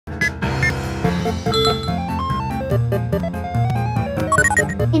In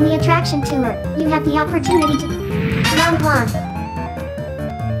the attraction tour, you have the opportunity to... Round 1.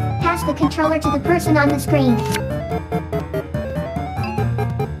 Pass the controller to the person on the screen.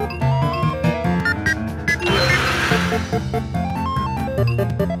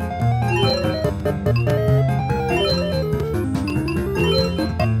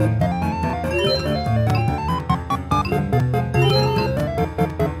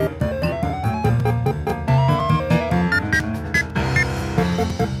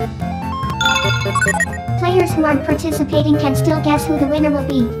 Players who aren't participating can still guess who the winner will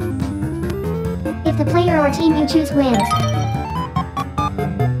be. If the player or team you choose wins.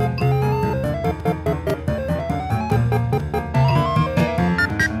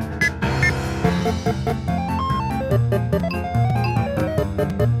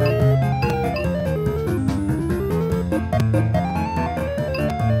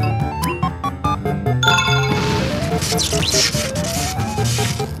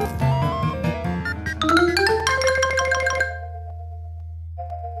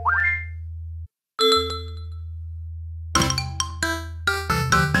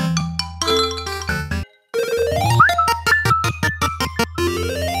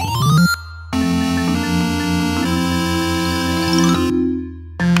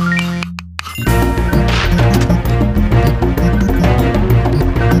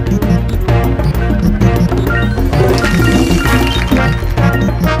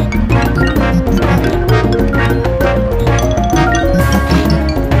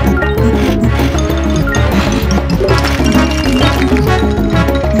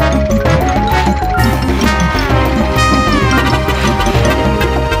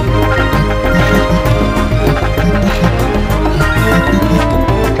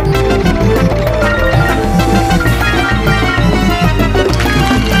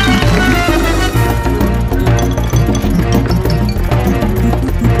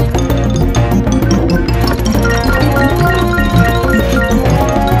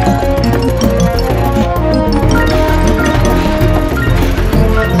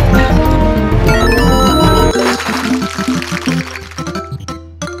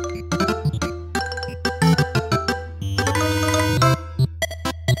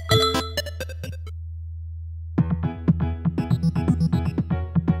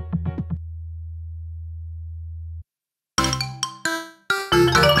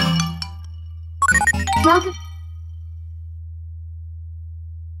 Welcome.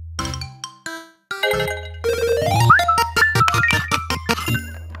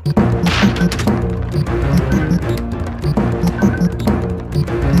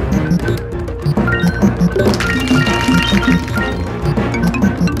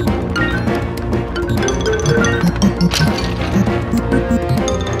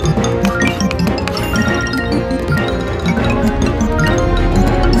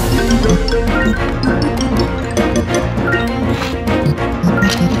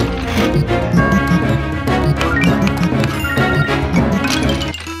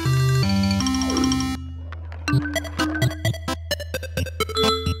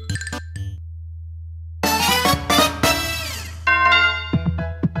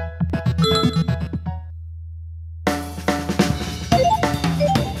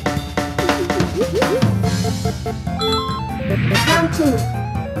 Round 2.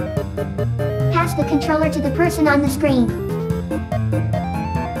 Pass the controller to the person on the screen.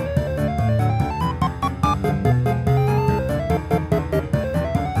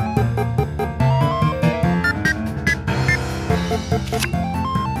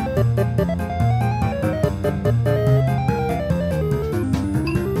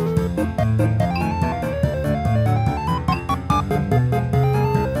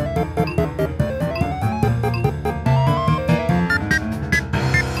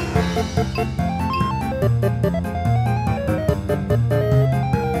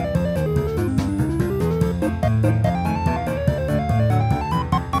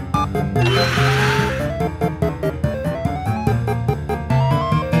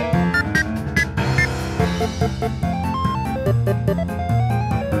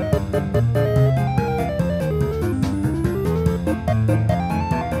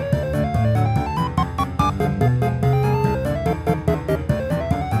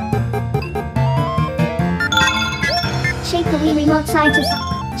 Shake the Wii remote side to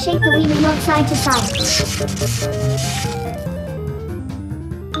side. Shake the Wii remote side to side.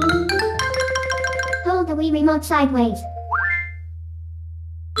 Hold the Wii remote sideways.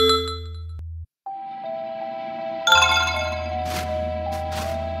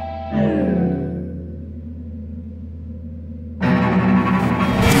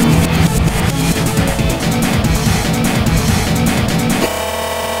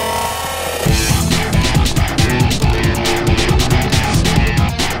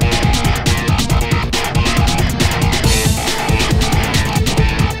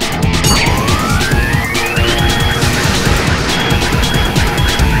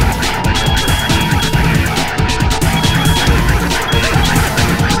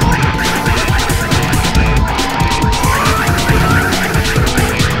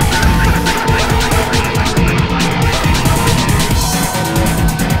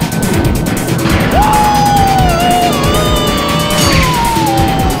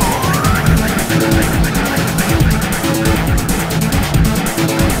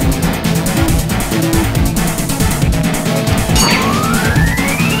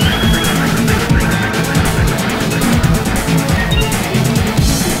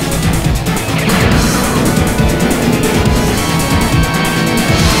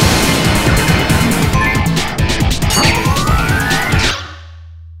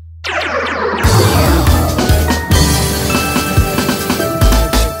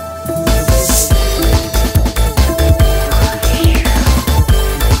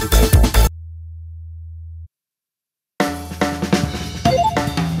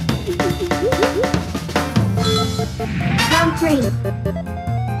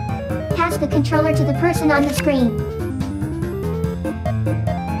 person on the screen.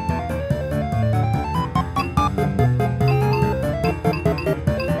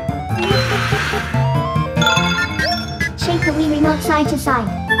 Shake the Wii remote side to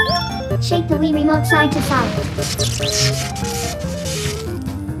side. Shake the Wii remote side to side.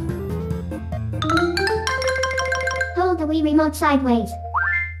 Hold the Wii remote sideways.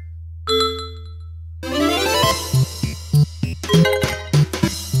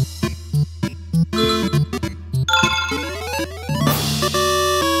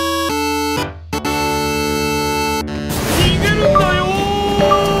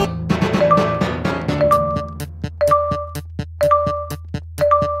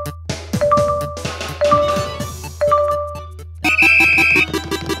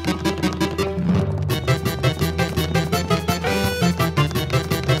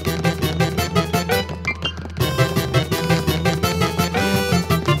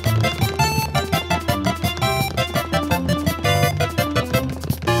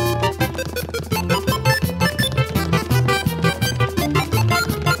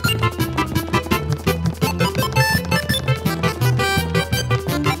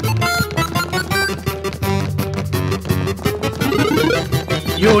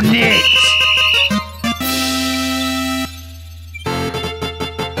 You're next!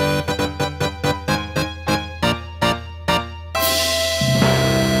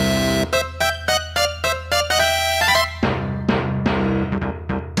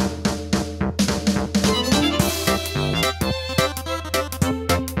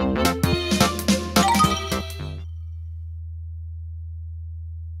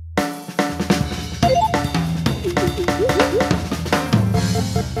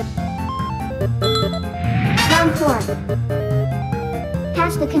 Round 4.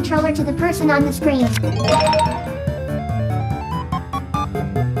 Pass the controller to the person on the screen.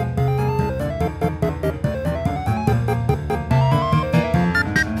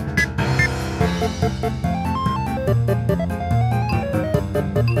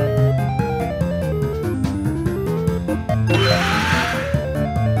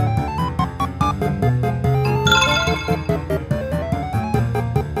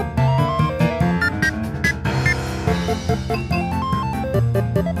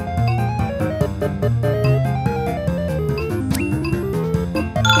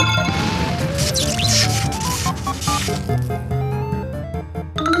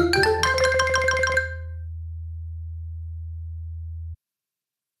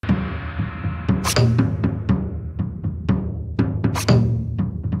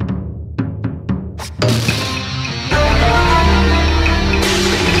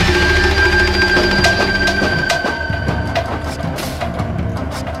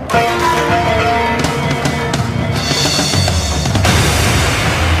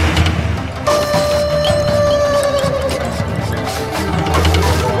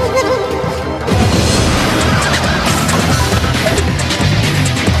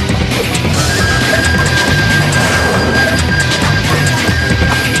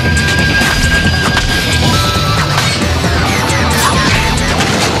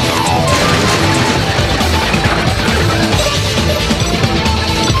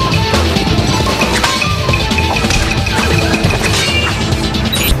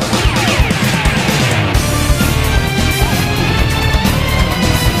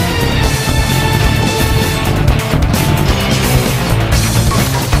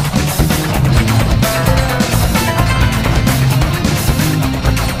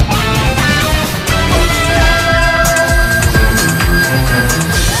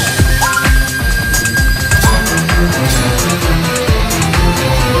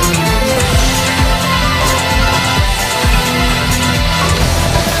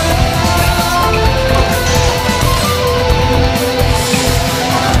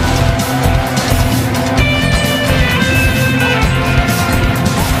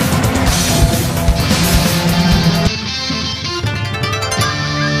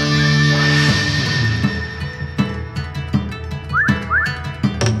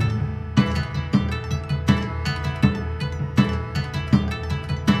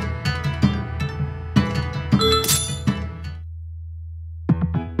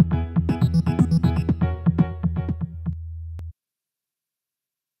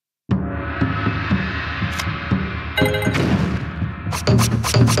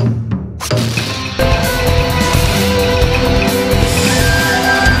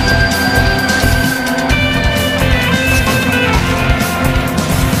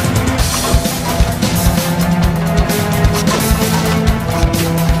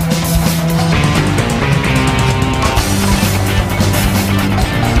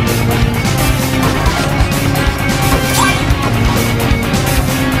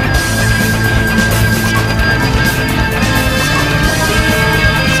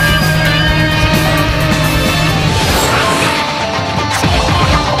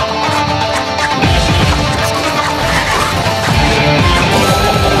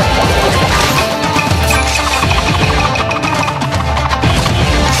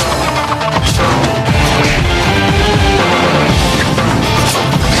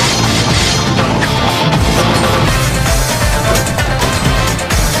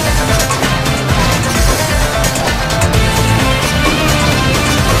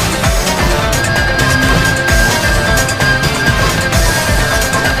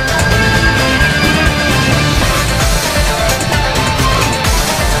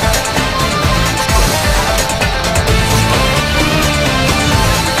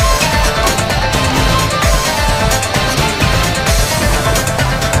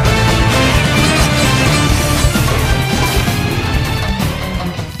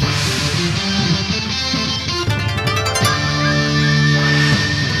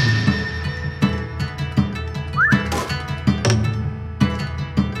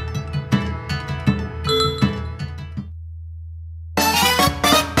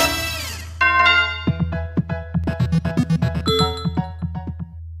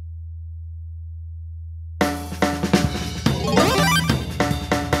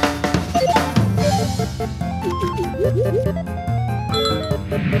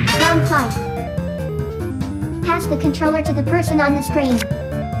 Round 5. Pass the controller to the person on the screen.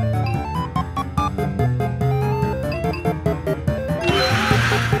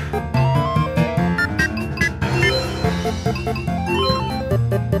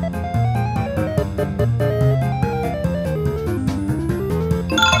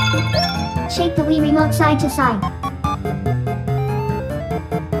 Shake the Wii remote side to side.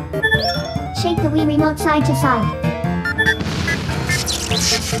 Shake the Wii remote side to side.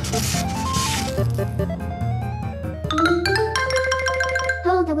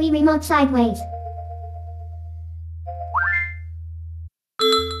 Hold the Wii remote sideways.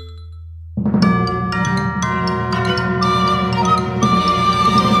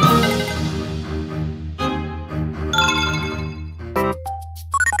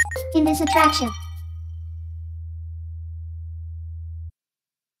 In this attraction,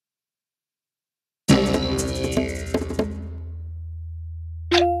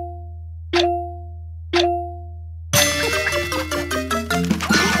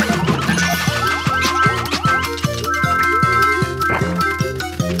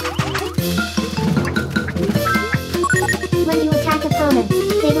 when you attack opponents,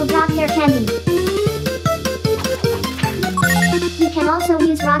 they will drop their candy. You can also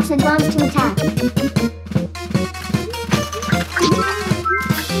use rocks and bombs to attack.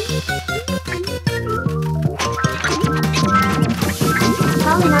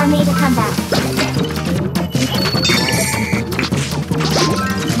 Colin R made a comeback.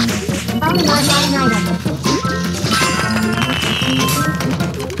 Colin R got an item.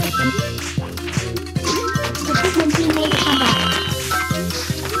 The Pikmin team made a comeback.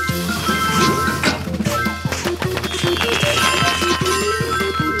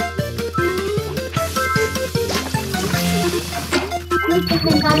 Blue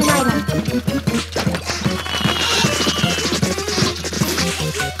Pikmin got an item.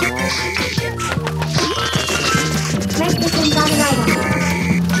 Red Pikmin got an item.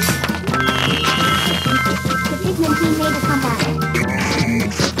 The Pikmin team made a comeback.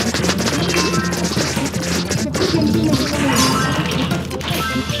 The Pikmin team is eliminated.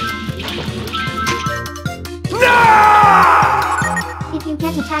 If you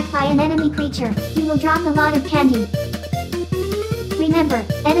get attacked by an enemy creature, you will drop a lot of candy. Remember,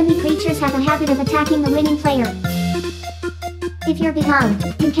 enemy creatures have a habit of attacking the winning player. If you're behind,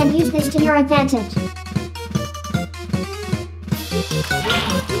 you can use this to your advantage.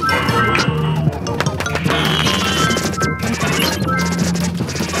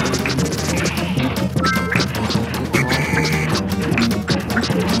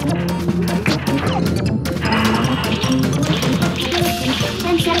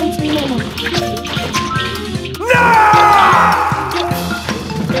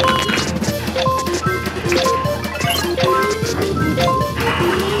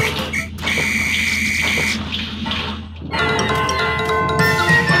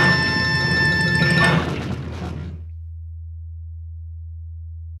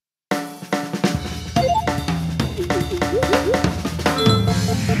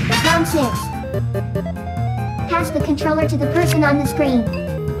 Round 6. Pass the controller to the person on the screen.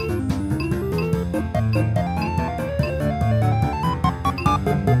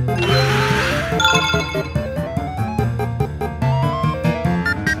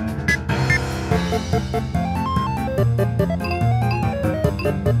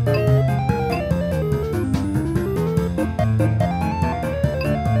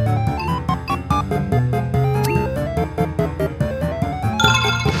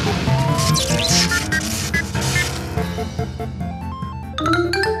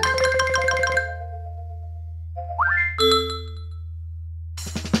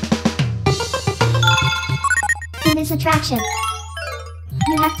 In this attraction,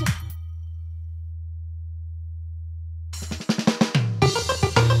 you have to...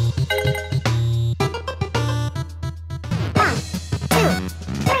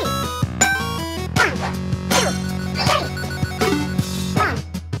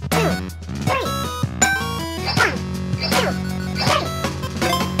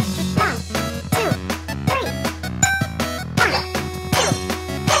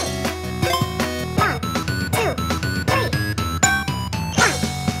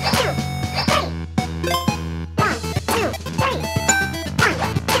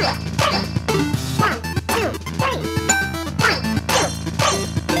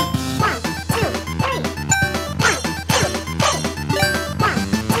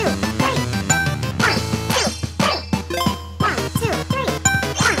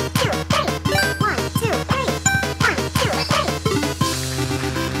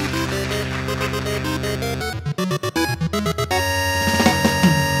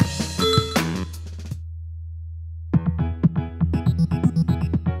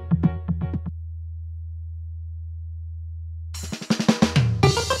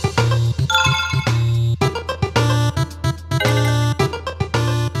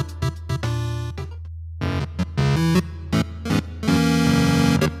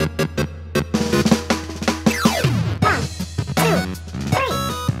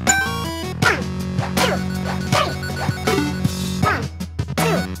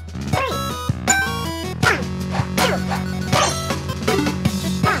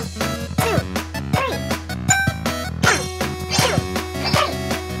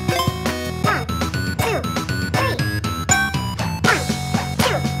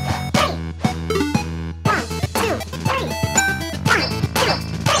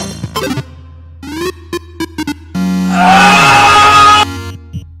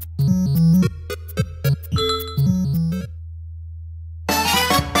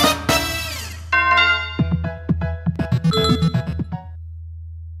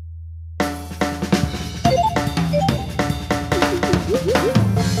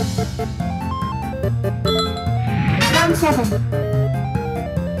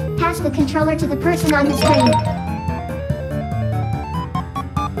 Pass the controller to the person on the screen.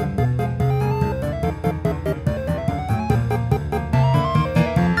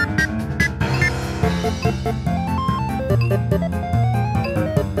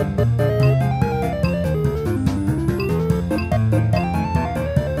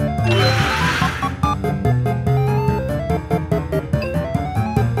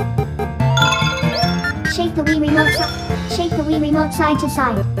 Shake the Wii remote side to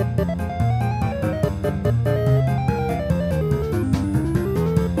side.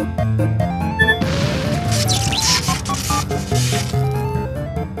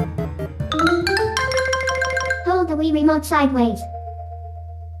 Hold the Wii remote sideways.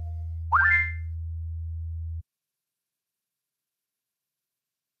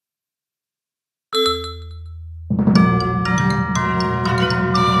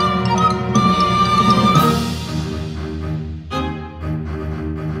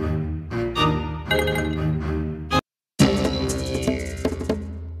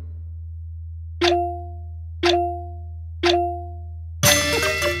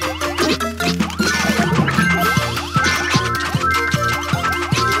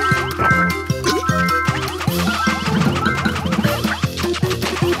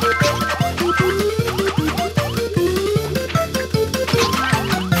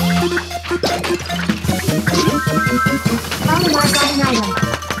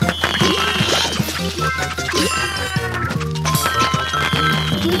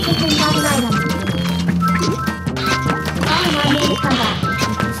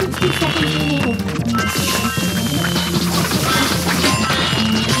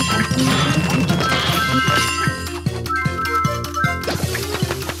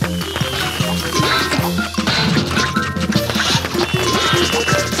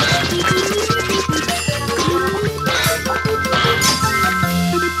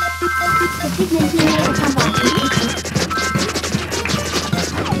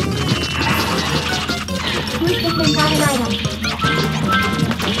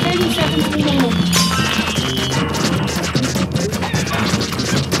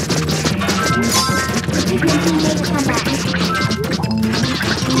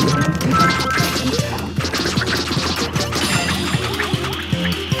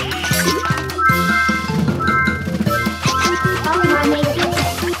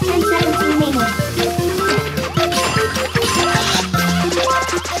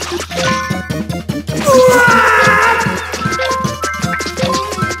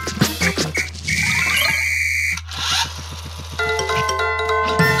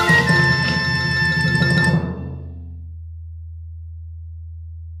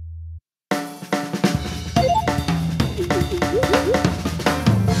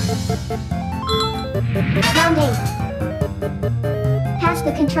 Round 8. Pass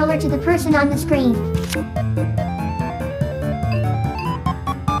the controller to the person on the screen.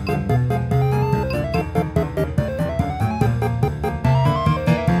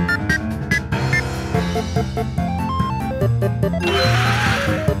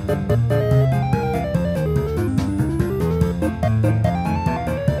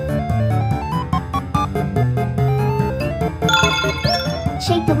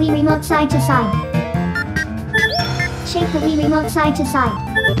 Shake the Wii remote side to side. Shake the Wii remote side to side.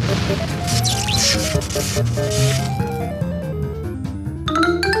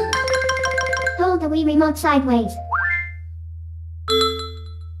 Hold the Wii remote sideways.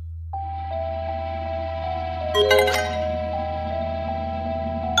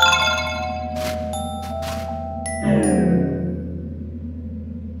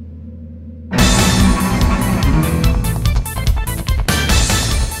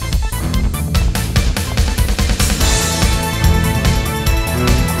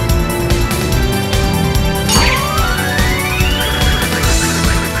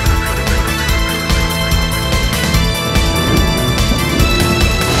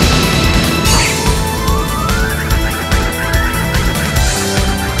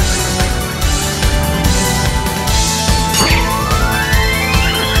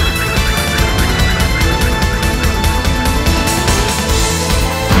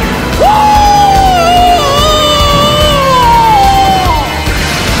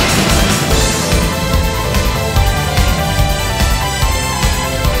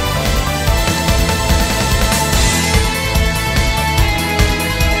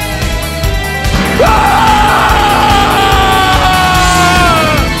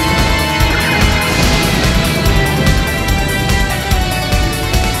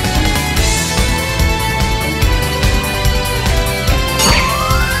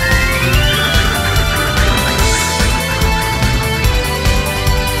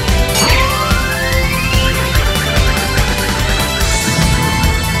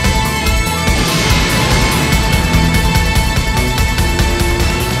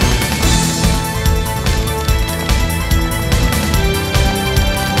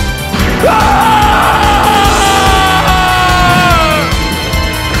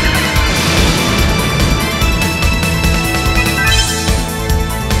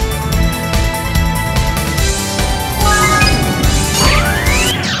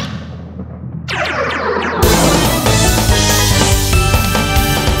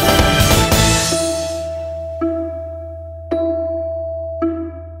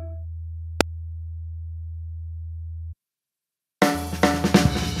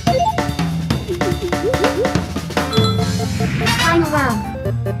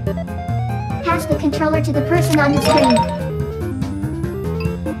 controller to the person on the screen.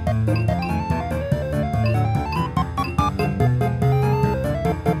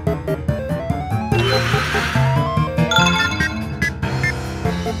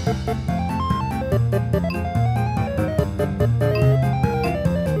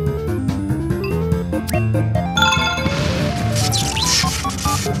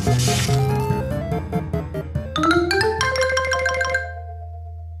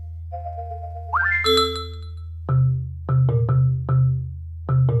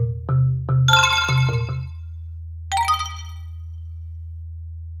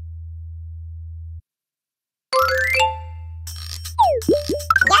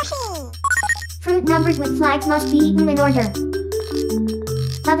 Fruit numbered with flags must be eaten in order.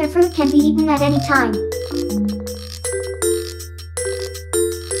 Other fruit can be eaten at any time.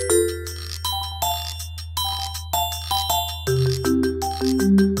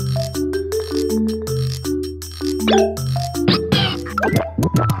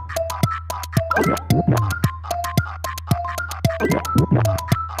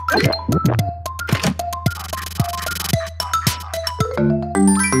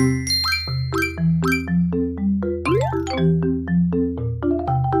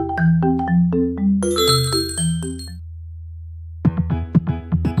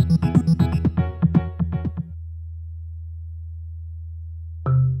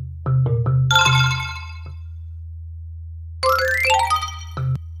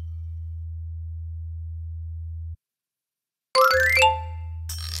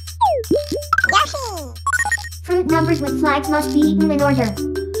 Fruit numbered with flags must be eaten in order.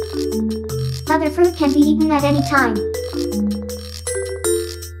 Other fruit can be eaten at any time.